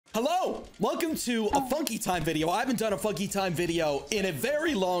Hello, welcome to a Funky Time video. I haven't done a Funky Time video in a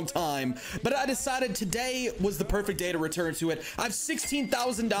very long time, but I decided today was the perfect day to return to it. I have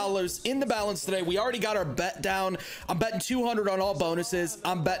 $16,000 in the balance today. We already got our bet down. I'm betting 200 on all bonuses.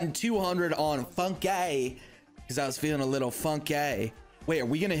 I'm betting 200 on Funky because I was feeling a little funky. Wait, are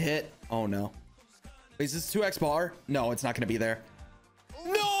we gonna hit? Oh no. Is this 2x bar? No, it's not gonna be there.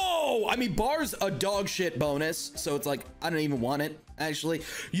 No, I mean, bar's a dog shit bonus, so it's like I don't even want it. Actually,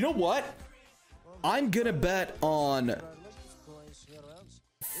 you know what, I'm gonna bet on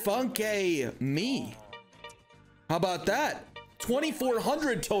Funky me. How about that?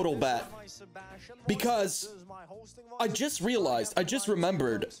 2,400 total bet, because I just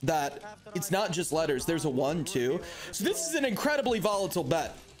remembered that it's not just letters, there's a 1 too. So this is an incredibly volatile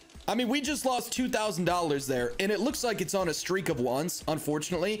bet. I mean, we just lost $2,000 there, and it looks like it's on a streak of ones,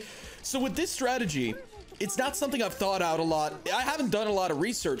 unfortunately. So with this strategy, it's not something I've thought out a lot. I haven't done a lot of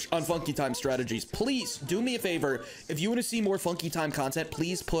research on Funky Time strategies. Please do me a favor. If you want to see more Funky Time content,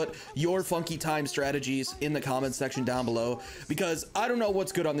 please put your Funky Time strategies in the comments section down below, because I don't know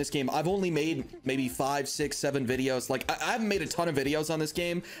what's good on this game. I've only made maybe 5, 6, 7 videos. Like, I haven't made a ton of videos on this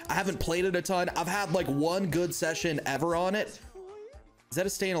game. I haven't played it a ton. I've had like one good session ever on it. Is that a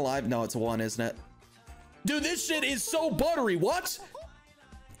staying alive? No, it's a 1, isn't it? Dude, this shit is so buttery. What?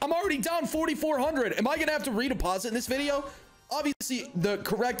 I'm already down 4,400. Am I gonna have to redeposit in this video? Obviously, the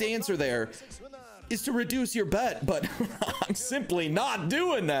correct answer there is to reduce your bet, but I'm simply not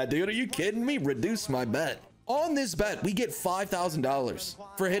doing that, dude. Are you kidding me? Reduce my bet. On this bet, we get $5,000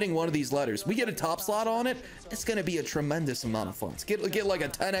 for hitting one of these letters. We get a top slot on it. It's gonna be a tremendous amount of fun. Let's get like a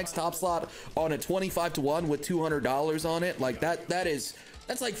 10x top slot on a 25 to 1 with $200 on it. Like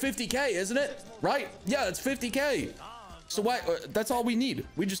that's like 50K, isn't it? Right? Yeah, it's 50K. So why? That's all we need.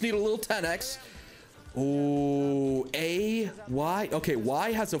 We just need a little 10x. Oh, Y. Okay,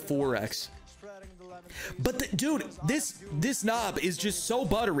 Y has a 4x. But dude, this knob is just so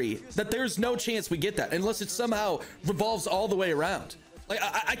buttery that there's no chance we get that unless it somehow revolves all the way around. Like,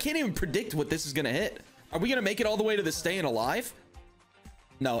 I can't even predict what this is gonna hit. Are we gonna make it all the way to the staying alive?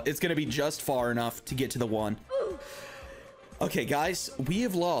 No, it's gonna be just far enough to get to the 1. Okay, guys, we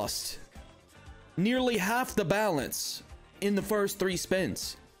have lost nearly half the balance in the first 3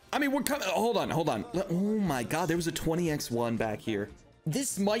 spins. I mean, we're coming. Hold on. Oh my God, there was a 20x1 back here.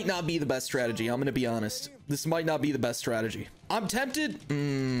 This might not be the best strategy. I'm gonna be honest. This might not be the best strategy. I'm tempted.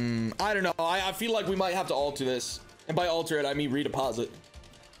 I don't know. I feel like we might have to alter this. And by alter it, I mean redeposit.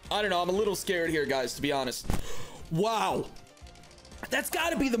 I don't know. I'm a little scared here, guys, to be honest. Wow. That's got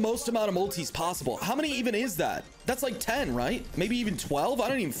to be the most amount of multis possible. How many even is that? That's like 10, right? Maybe even 12? I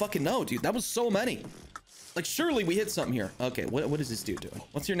don't even fucking know, dude. That was so many. Like, surely we hit something here. Okay, what is this dude doing?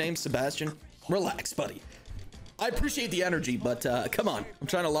 What's your name, Sebastian? Relax, buddy. I appreciate the energy, but come on. I'm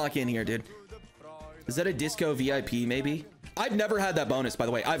trying to lock in here, dude. Is that a disco VIP, maybe? I've never had that bonus, by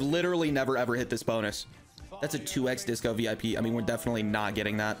the way. I've literally never, ever hit this bonus. That's a 2x disco VIP. I mean, we're definitely not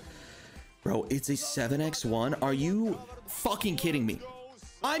getting that. Bro, it's a 7x1. Are you fucking kidding me?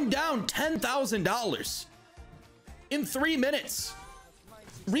 I'm down $10,000 in 3 minutes.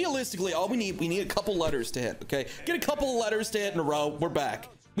 Realistically, all we need a couple letters to hit. Okay, get a couple letters to hit in a row. We're back.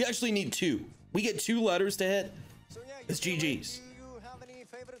 We actually need 2. We get 2 letters to hit. It's GG's.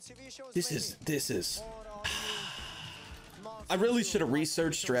 This is I really should have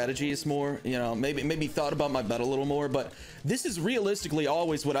researched strategies more, you know, maybe thought about my bet a little more, but this is realistically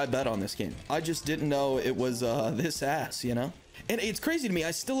always what I bet on this game. I just didn't know it was this ass, you know? And it's crazy to me,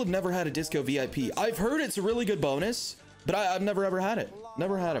 I still have never had a disco VIP. I've heard it's a really good bonus, but I've never ever had it.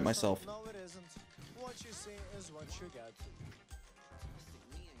 Never had it myself.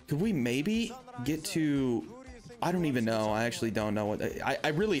 Could we maybe get to, I don't even know. I actually don't know what, I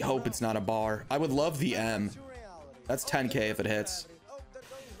really hope it's not a bar. I would love the M. That's 10K if it hits.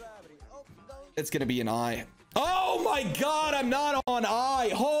 It's gonna be an I. Oh my God, I'm not on I.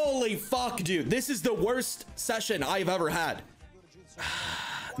 Holy fuck, dude. This is the worst session I've ever had.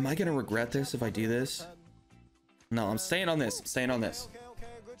 Am I gonna regret this if I do this? No, I'm staying on this. I'm staying on this.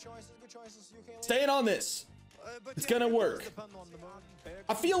 Staying on this. It's gonna work.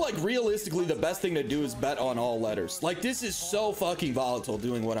 I feel like realistically the best thing to do is bet on all letters. Like, this is so fucking volatile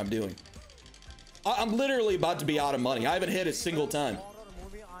doing what I'm doing. I'm literally about to be out of money. I haven't hit a single time.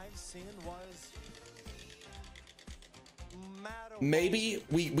 Maybe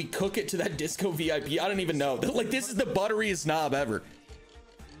we cook it to that disco VIP. I don't even know. Like, this is the butteriest knob ever.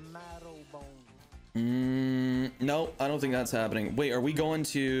 No, I don't think that's happening. Wait, are we going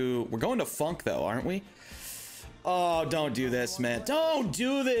to... We're going to Funk, though, aren't we? Oh, don't do this, man. Don't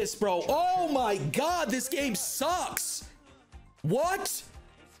do this, bro. Oh, my God. This game sucks. What?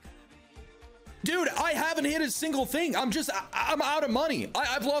 Dude, I haven't hit a single thing. I'm out of money.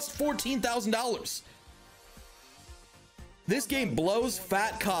 I've lost $14,000. This game blows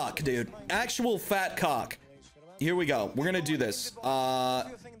fat cock, dude. Actual fat cock. Here we go. We're gonna do this.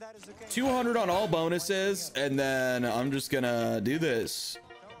 200 on all bonuses, and then I'm just gonna do this.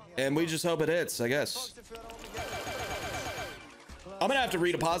 And we just hope it hits, I guess. I'm gonna have to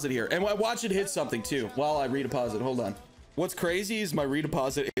redeposit here. And watch it hit something too while I redeposit. Hold on. What's crazy is my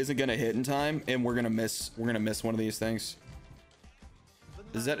redeposit isn't gonna hit in time, and we're gonna miss one of these things.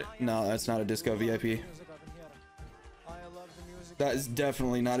 Is that no, that's not a disco VIP. That is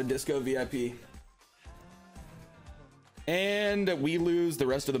definitely not a disco VIP. And we lose the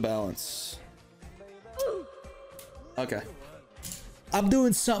rest of the balance. Okay. I'm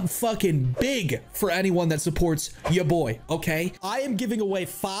doing something fucking big for anyone that supports your boy, okay? I am giving away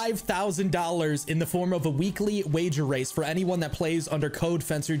 $5,000 in the form of a weekly wager race for anyone that plays under code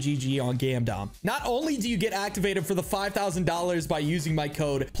FencerGG on GameDom. Not only do you get activated for the $5,000 by using my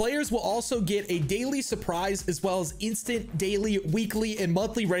code, players will also get a daily surprise as well as instant daily, weekly, and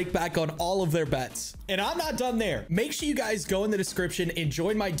monthly rake back on all of their bets. And I'm not done there. Make sure you guys go in the description and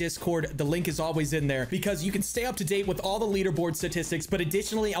join my Discord. The link is always in there because you can stay up to date with all the leaderboard statistics. But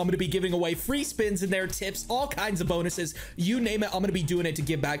additionally, I'm going to be giving away free spins in there, tips, all kinds of bonuses. You name it, I'm going to be doing it to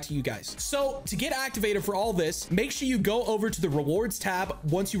give back to you guys. So to get activated for all this, make sure you go over to the rewards tab.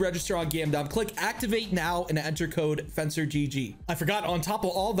 Once you register on GameDom, click activate now and enter code FencerGG. I forgot, on top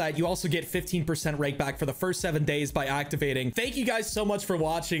of all that, you also get 15% rake back for the first 7 days by activating. Thank you guys so much for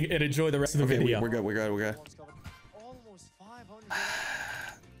watching and enjoy the rest of the video. We're good.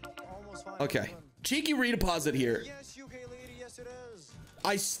 Okay. Cheeky redeposit here.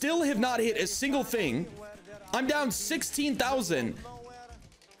 I still have not hit a single thing. I'm down 16,000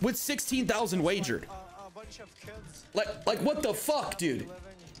 with 16,000 wagered. Like what the fuck, dude?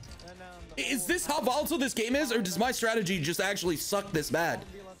 Is this how volatile this game is, or does my strategy just actually suck this bad?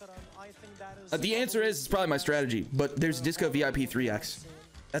 The answer is it's probably my strategy, but there's Disco VIP 3X.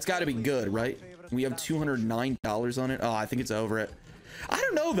 That's got to be good, right? We have $209 on it. Oh, I think it's over it. I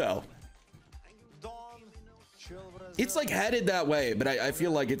don't know though. It's like headed that way, but I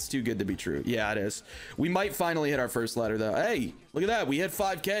feel like it's too good to be true. Yeah, it is. We might finally hit our first letter though. Hey, look at that. We hit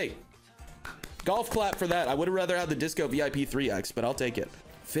 5K. Golf clap for that. I would have rather had the Disco VIP 3X, but I'll take it.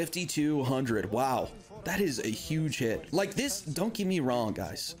 5,200. Wow. That is a huge hit. Like this, don't get me wrong,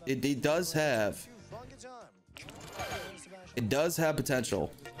 guys. It does have potential.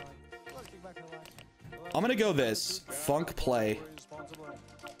 I'm gonna go this funk play.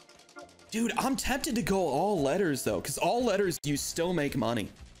 Dude, I'm tempted to go all letters though, because all letters you still make money.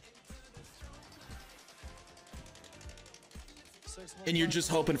 And you're just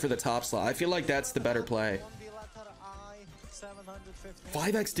hoping for the top slot. I feel like that's the better play.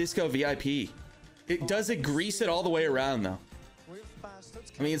 5X Disco VIP. Does it grease it all the way around though?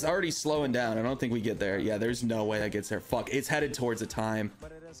 I mean, it's already slowing down. I don't think we get there. Yeah, there's no way that gets there. Fuck, it's headed towards a time.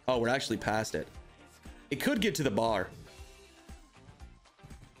 Oh, we're actually past it. It could get to the bar.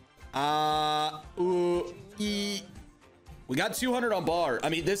 We got 200 on bar. I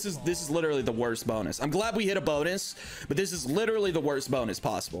mean, this is literally the worst bonus. I'm glad we hit a bonus, but this is literally the worst bonus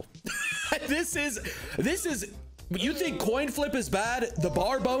possible. This is you think coin flip is bad? The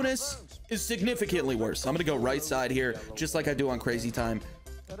bar bonus is significantly worse. I'm gonna go right side here, just like I do on Crazy Time.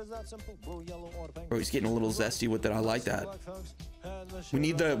 Bro, he's getting a little zesty with it. I like that. We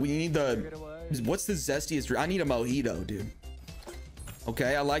need the what's the zestiest? I need a mojito, dude.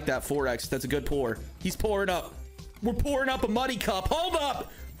 Okay, I like that 4X. That's a good pour. He's pouring up. We're pouring up a muddy cup. Hold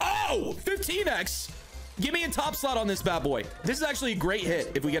up. Oh, 15X. Give me a top slot on this bad boy. This is actually a great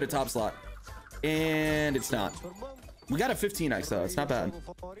hit if we get a top slot. And it's not. We got a 15X though. It's not bad.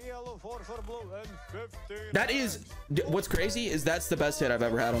 That is, what's crazy is that's the best hit I've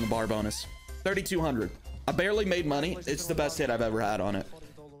ever had on the bar bonus. 3,200. I barely made money. It's the best hit I've ever had on it.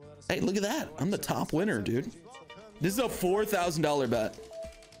 Hey, look at that. I'm the top winner, dude. This is a $4,000 bet.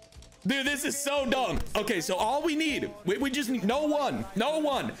 Dude, this is so dumb. Okay, so all we need, we just need no one.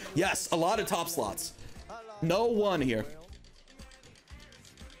 Yes, a lot of top slots. No one here.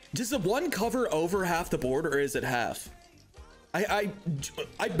 Does the one cover over half the board, or is it half? I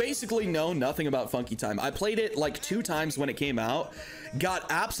basically know nothing about Funky Time. I played it like 2 times when it came out. Got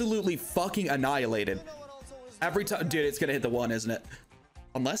absolutely fucking annihilated. Every time, dude, it's gonna hit the 1, isn't it?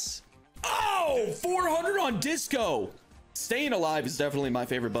 Unless... Oh, 400 on disco. Staying alive is definitely my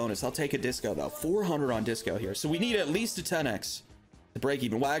favorite bonus. I'll take a disco though. 400 on disco here. So we need at least a 10X to break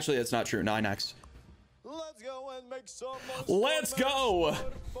even. Well, actually, that's not true. 9X. Let's go and make some. Let's go.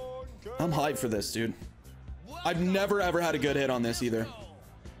 I'm hyped for this, dude. I've never ever had a good hit on this either.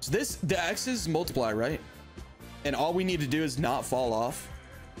 So the X's multiply, right? And all we need to do is not fall off.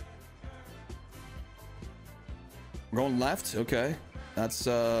 We're going left. Okay. That's,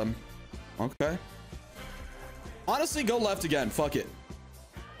 okay. Honestly, go left again. Fuck it.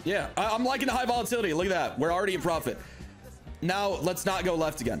 Yeah, I'm liking the high volatility. Look at that. We're already in profit. Now, let's not go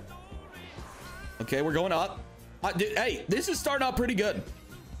left again. Okay, we're going up. Dude, hey, this is starting out pretty good.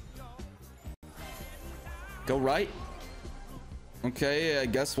 Go right. Okay, I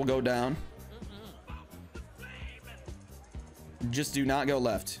guess we'll go down. Just do not go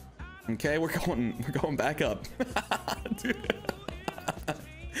left. Okay, we're going back up. Dude.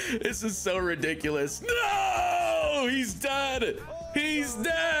 This is so ridiculous. No, he's dead. He's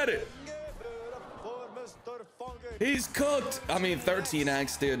dead. He's cooked. I mean,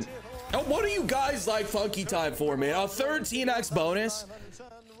 13x, dude. Oh, what do you guys like funky time for, man? A 13x bonus?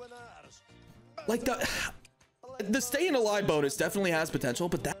 Like the staying alive bonus definitely has potential,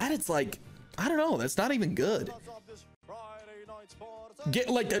 but that it's like, I don't know, that's not even good. Get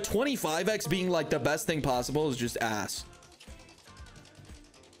like the 25x being like the best thing possible is just ass.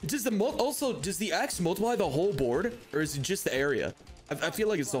 Does the X multiply the whole board, or is it just the area? I feel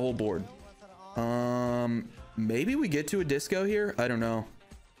like it's the whole board. Maybe we get to a disco here. I don't know.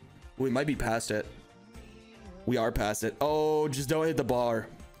 We might be past it. We are past it. Oh, just don't hit the bar.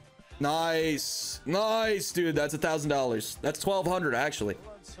 Nice, nice, dude. That's $1,000. That's 1,200 actually.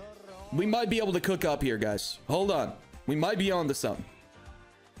 We might be able to cook up here, guys. Hold on. We might be on to something.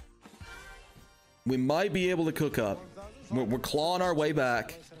 We might be able to cook up. We're clawing our way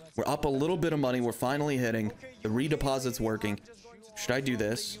back. We're up a little bit of money. We're finally hitting. The redeposit's working. Should I do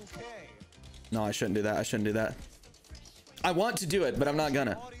this? No, I shouldn't do that. I shouldn't do that. I want to do it, but I'm not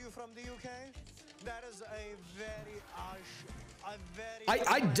gonna.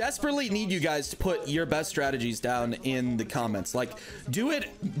 I desperately need you guys to put your best strategies down in the comments. Like, do it,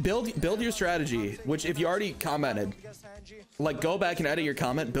 build your strategy, which if you already commented, like go back and edit your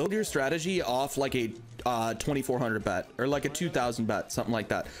comment, build your strategy off like a 2,400 bet or like a 2,000 bet, something like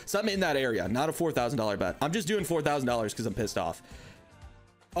that. Something in that area, not a $4,000 bet. I'm just doing $4,000 because I'm pissed off.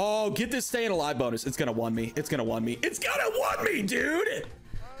 Oh, get this staying alive bonus. It's gonna won me. It's gonna won me. It's gonna won me, dude.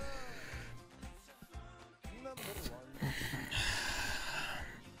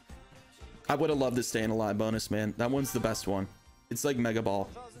 I would have loved the staying alive bonus, man. That one's the best one. It's like Mega Ball.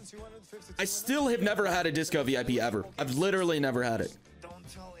 I still have never had a disco VIP ever. I've literally never had it. Don't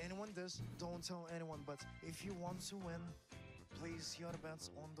tell anyone this. Don't tell anyone. But if you want to win, place your bets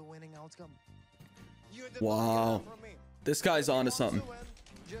on the winning outcome. Wow. This guy's onto something.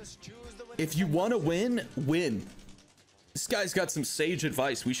 If you want to win, win. This guy's got some sage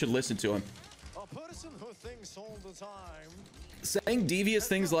advice. We should listen to him. A person who thinks all the time. Saying devious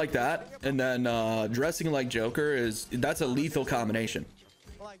things like that and then dressing like Joker that's a lethal combination.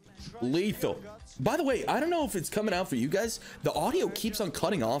 Lethal. By the way, I don't know if it's coming out for you guys. The audio keeps on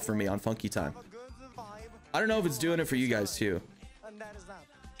cutting off for me on Funky Time. I don't know if it's doing it for you guys too.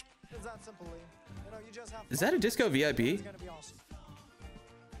 Is that a disco VIP?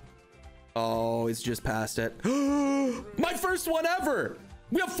 Oh, it's just past it. My first one ever.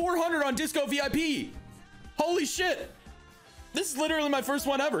 We have 400 on disco VIP. Holy shit. This is literally my first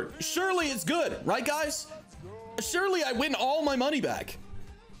one ever. Surely it's good, right guys? Surely I win all my money back.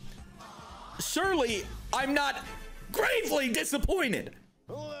 Surely I'm not gravely disappointed.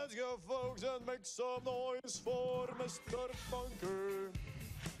 Let's go, folks, and make some noise for Mr. Funker.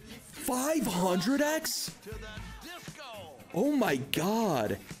 500x? Oh my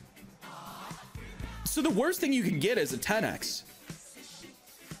god. So the worst thing you can get is a 10x.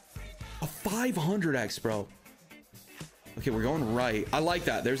 A 500x, bro. Okay, we're going right. I like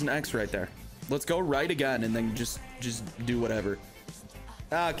that. There's an X right there. Let's go right again and then just do whatever.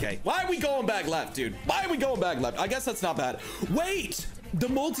 Okay. Why are we going back left, dude? Why are we going back left? I guess that's not bad. Wait! The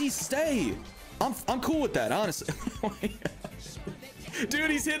multi-stay. I'm cool with that, honestly.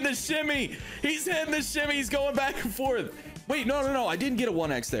 Dude, he's hitting the shimmy. He's hitting the shimmy. He's going back and forth. Wait, no. I didn't get a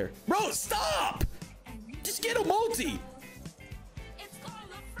 1x there. Bro, stop! Just get a multi.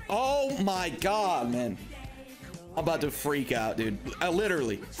 Oh my god, man. I'm about to freak out, dude. I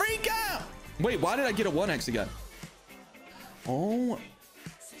literally freak out. Wait, why did I get a 1x again? Oh.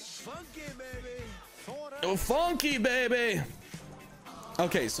 Oh, funky, baby.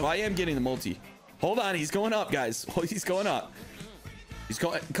 Okay, so I am getting the multi. Hold on, he's going up, guys. Oh, he's going up. He's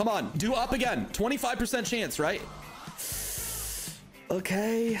going. Come on, do up again. 25% chance, right?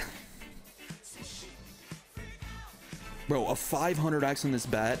 Okay. Bro, a 500x on this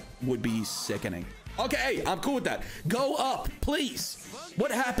bet would be sickening. Okay, I'm cool with that. Go up, please.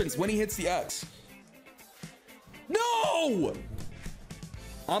 What happens when he hits the X? No!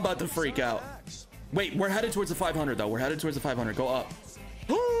 I'm about to freak out. Wait, we're headed towards the 500 though. We're headed towards the 500. Go up.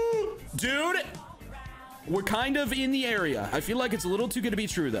 Dude, we're kind of in the area. I feel like it's a little too good to be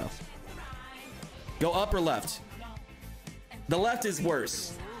true though. Go up or left? The left is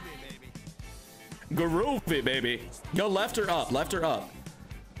worse. Groovy, baby. Go left or up? Left or up?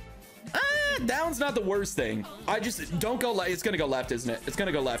 Down's not the worst thing. I just don't go left. It's gonna go left, isn't it? It's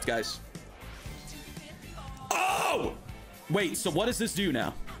gonna go left, guys. Oh! Wait, so what does this do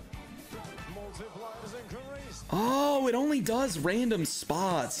now? Oh, it only does random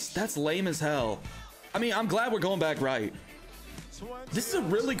spots. That's lame as hell. I mean, I'm glad we're going back right. This is a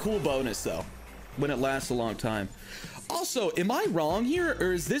really cool bonus, though, when it lasts a long time. Also, am I wrong here,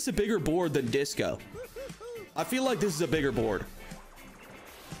 or is this a bigger board than Disco? I feel like this is a bigger board.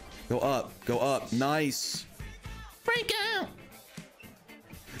 Go up, go up. Nice. Freak out.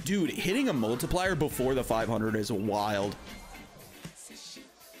 Dude, hitting a multiplier before the 500 is wild.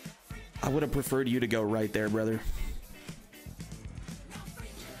 I would have preferred you to go right there, brother.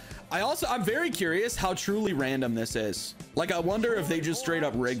 I'm very curious how truly random this is. Like, I wonder if they just straight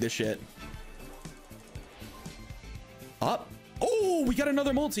up rigged the shit. Up. Oh, we got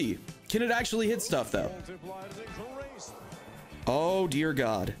another multi. Can it actually hit stuff, though? Oh, dear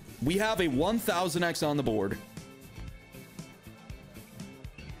God. We have a 1000x on the board.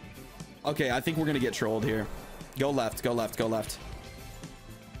 Okay, I think we're going to get trolled here. Go left, go left, go left.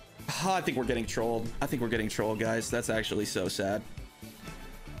 I think we're getting trolled. I think we're getting trolled, guys. That's actually so sad.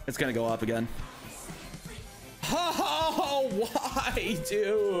 It's going to go up again. Oh, why,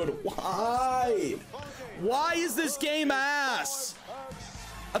 dude? Why? Why is this game ass?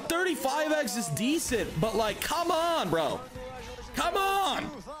 A 35x is decent, but like, come on, bro. Come on.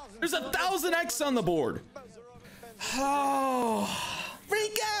 There's 1000x on the board. Oh,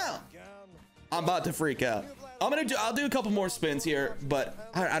 freak out. I'm about to freak out. I'll do a couple more spins here,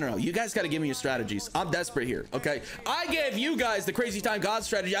 but I don't know. You guys got to give me your strategies. I'm desperate here. Okay. I gave you guys the Crazy Time God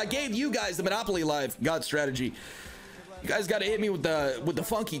strategy. I gave you guys the Monopoly Live God strategy. You guys got to hit me with the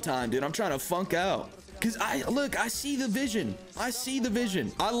funky time, dude. I'm trying to funk out. Cause I see the vision. I see the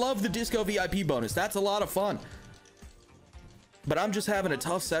vision. I love the Disco VIP bonus. That's a lot of fun. But I'm just having a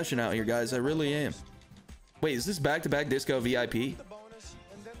tough session out here, guys. I really am. Wait, is this back-to-back Disco VIP?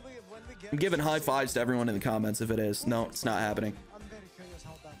 I'm giving high fives to everyone in the comments if it is. No, it's not happening.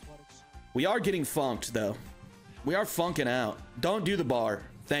 We are getting funked, though. We are funking out. Don't do the bar.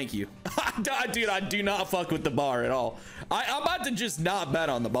 Thank you. Dude, I do not fuck with the bar at all. I'm about to just not bet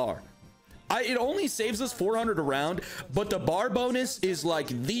on the bar. It only saves us 400 a round, but the bar bonus is like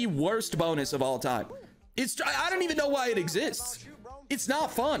the worst bonus of all time. I don't even know why it exists. It's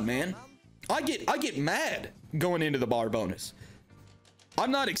not fun, man. I get mad going into the bar bonus. I'm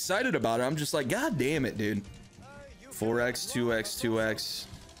not excited about it. I'm just like, God damn it, dude. 4x, 2x, 2x.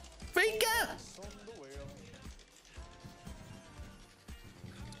 Freak out.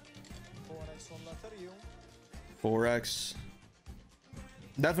 Four X.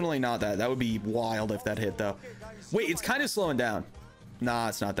 Definitely not that. That would be wild if that hit, though. Wait, it's kind of slowing down. Nah,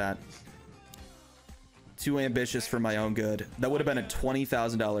 it's not that. Too ambitious for my own good. That would have been a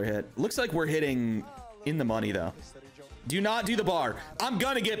 $20,000 hit. Looks like we're hitting in the money, though. Do not do the bar. I'm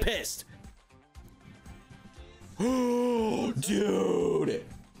gonna get pissed. Oh, dude.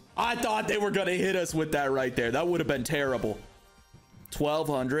 I thought they were gonna hit us with that right there. That would have been terrible.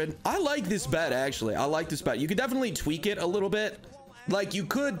 1200. I like this bet, actually. I like this bet. You could definitely tweak it a little bit. Like, you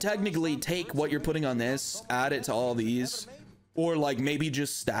could technically take what you're putting on this, add it to all these, or like maybe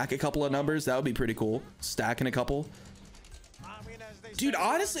just stack a couple of numbers. That would be pretty cool. Stacking a couple. Dude,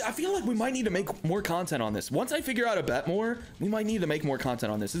 honestly, I feel like we might need to make more content on this. Once I figure out a bet more, we might need to make more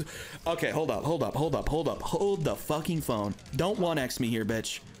content on this. Okay, hold up. Hold the fucking phone. Don't 1x me here,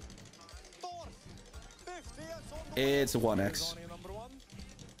 bitch. It's a 1x.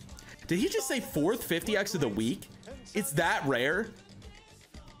 Did he just say fourth 50x of the week? It's that rare.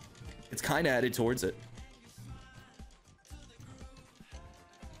 It's kind of headed towards it.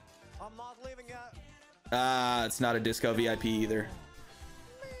 I'm not leaving yet. It's not a Disco VIP either.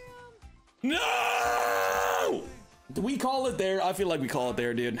 No! Do we call it there? I feel like we call it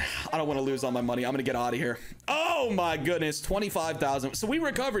there, dude. I don't want to lose all my money. I'm gonna get out of here. Oh my goodness, 25,000. So we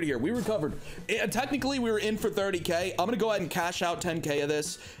recovered here. We recovered. Technically, we were in for 30K. I'm gonna go ahead and cash out 10K of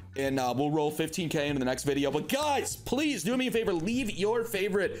this, and we'll roll 15K into the next video. But guys, please do me a favor. Leave your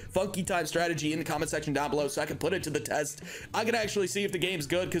favorite funky time strategy in the comment section down below so I can put it to the test. I can actually see if the game's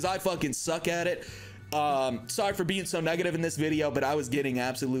good because I fucking suck at it. Sorry for being so negative in this video, but I was getting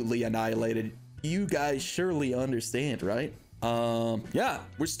absolutely annihilated. You guys surely understand, right? Yeah,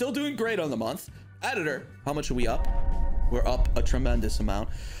 we're still doing great on the month. Editor, how much are we up? We're up a tremendous amount.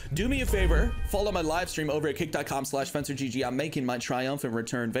 Do me a favor, follow my live stream over at kick.com/FencerGG. I'm making my triumphant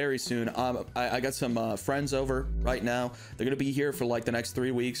return very soon. I got some friends over right now. They're gonna be here for like the next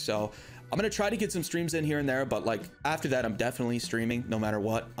 3 weeks, so I'm gonna try to get some streams in here and there, but like after that, I'm definitely streaming no matter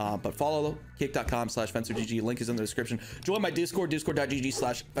what. But follow kick.com/FencerGG. Link is in the description. Join my Discord,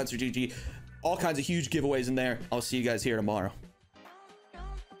 discord.gg/FencerGG. All kinds of huge giveaways in there. I'll see you guys here tomorrow.